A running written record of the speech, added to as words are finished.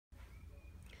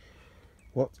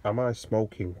What am I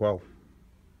smoking? Well,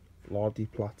 Flor de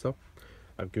Plata.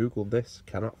 I've googled this,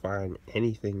 cannot find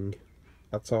anything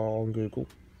at all on Google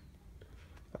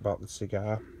about the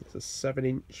cigar. It's a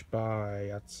 7-inch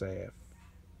by, I'd say, a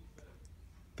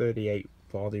 38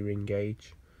 40 ring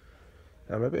gauge.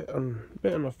 I'm a bit on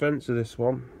the fence with this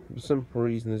one. The simple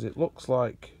reason is it looks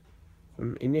like,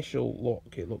 from initial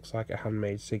look, it looks like a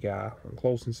handmade cigar. On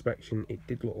close inspection, it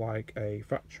did look like a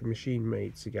factory machine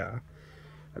made cigar.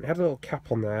 And it had a little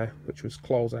cap on there, which was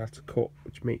closed out to cut,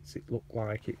 which makes it look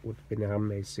like it would have been a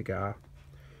handmade cigar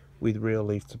with real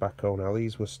leaf tobacco. Now,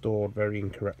 these were stored very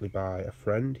incorrectly by a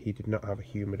friend. He did not have a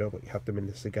humidor, but he had them in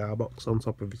the cigar box on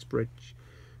top of his fridge,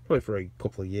 probably for a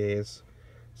couple of years.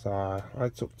 So I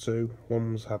took two.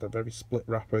 One had a very split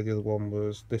wrapper, the other one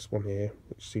was this one here,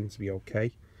 which seemed to be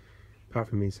okay. Apart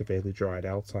from being severely dried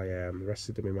out, I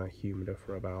rested them in my humidor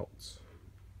for about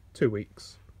 2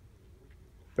 weeks.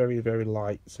 Very, very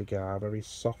light cigar, very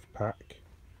soft pack.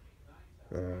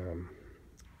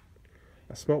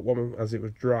 I smoked one as it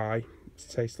was dry. It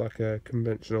tastes like a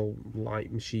conventional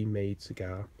light machine made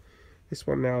cigar. This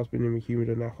one now has been in the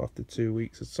humidor now after 2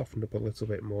 weeks. It's softened up a little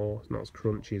bit more. It's not as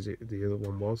crunchy as the other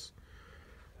one was.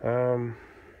 I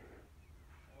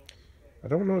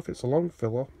don't know if it's a long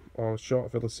filler or a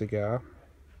short filler cigar.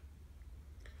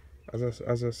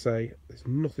 As I say, there's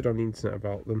nothing on the internet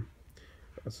about them.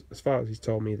 As far as he's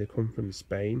told me, they come from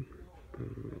Spain.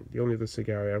 The only other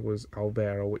cigar I had was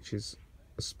Alvaro, which is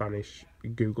a Spanish.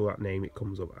 You Google that name, it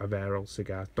comes up. Alvaro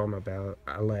cigar, Don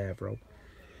Alvaro.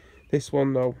 This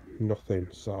one, though, nothing.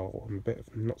 So I'm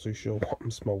not too sure what I'm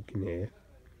smoking here.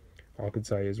 All I can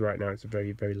tell you is right now it's a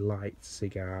very, very light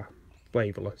cigar,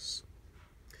 flavourless.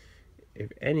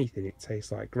 If anything, it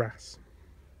tastes like grass.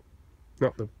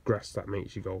 Not the grass that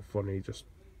makes you go funny, just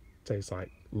tastes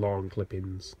like lawn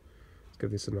clippings. Let's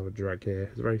give this another drag here.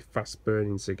 It's a very fast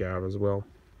burning cigar as well.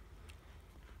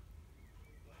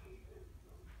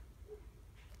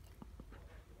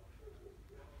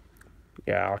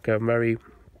 Yeah, like a very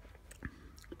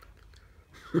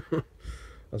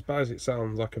as bad as it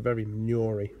sounds, like a very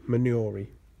manure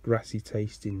grassy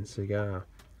tasting cigar.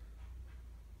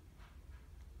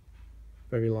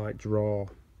 Very light draw.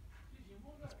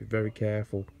 Have to be very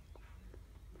careful.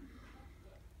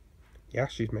 The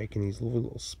ash is making these lovely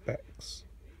little specks,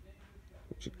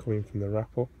 which are coming from the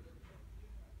wrapper.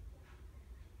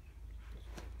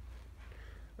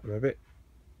 I'm a bit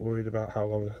worried about how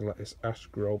long I can let this ash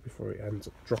grow before it ends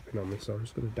up dropping on me, so I'm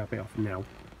just going to dab it off now.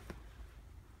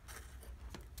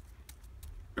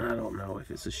 I don't know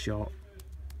if it's a short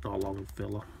or long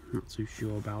filler, not too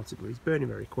sure about it, but it's burning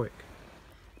very quick.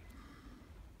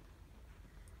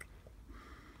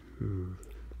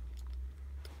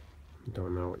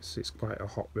 Don't know, it's quite a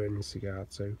hot burning cigar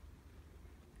too.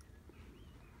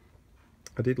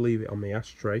 I did leave it on the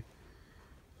ashtray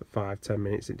for 5-10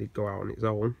 minutes. It did go out on its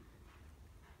own.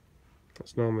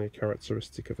 That's normally a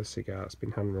characteristic of a cigar that's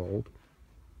been hand rolled.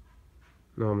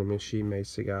 Normally machine made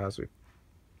cigars with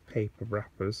paper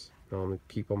wrappers normally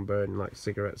keep on burning like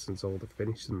cigarettes until they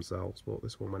finish themselves, but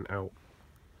this one went out.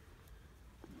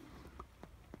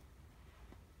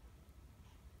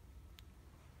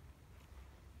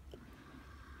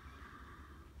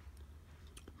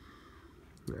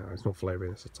 Yeah, there's no flavour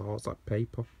in this at all, it's like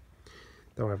paper.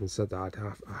 Though having said that,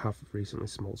 I have recently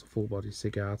smoked a full body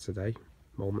cigar today,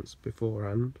 moments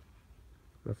beforehand.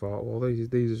 I thought, well,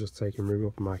 these are just taking room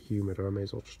up in my humidor. I may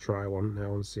as well just try one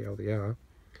now and see how they are.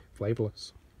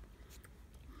 Flavourless.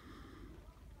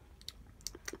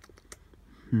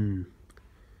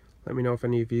 Let me know if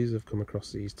any of you have come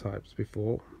across these types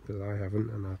before, because I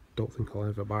haven't, and I don't think I'll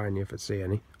ever buy any if I see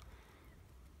any.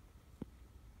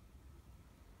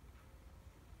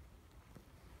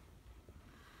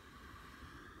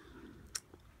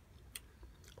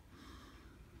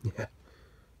 Yeah,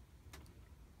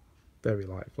 very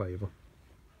light flavour.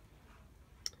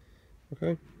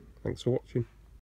 Okay, thanks for watching.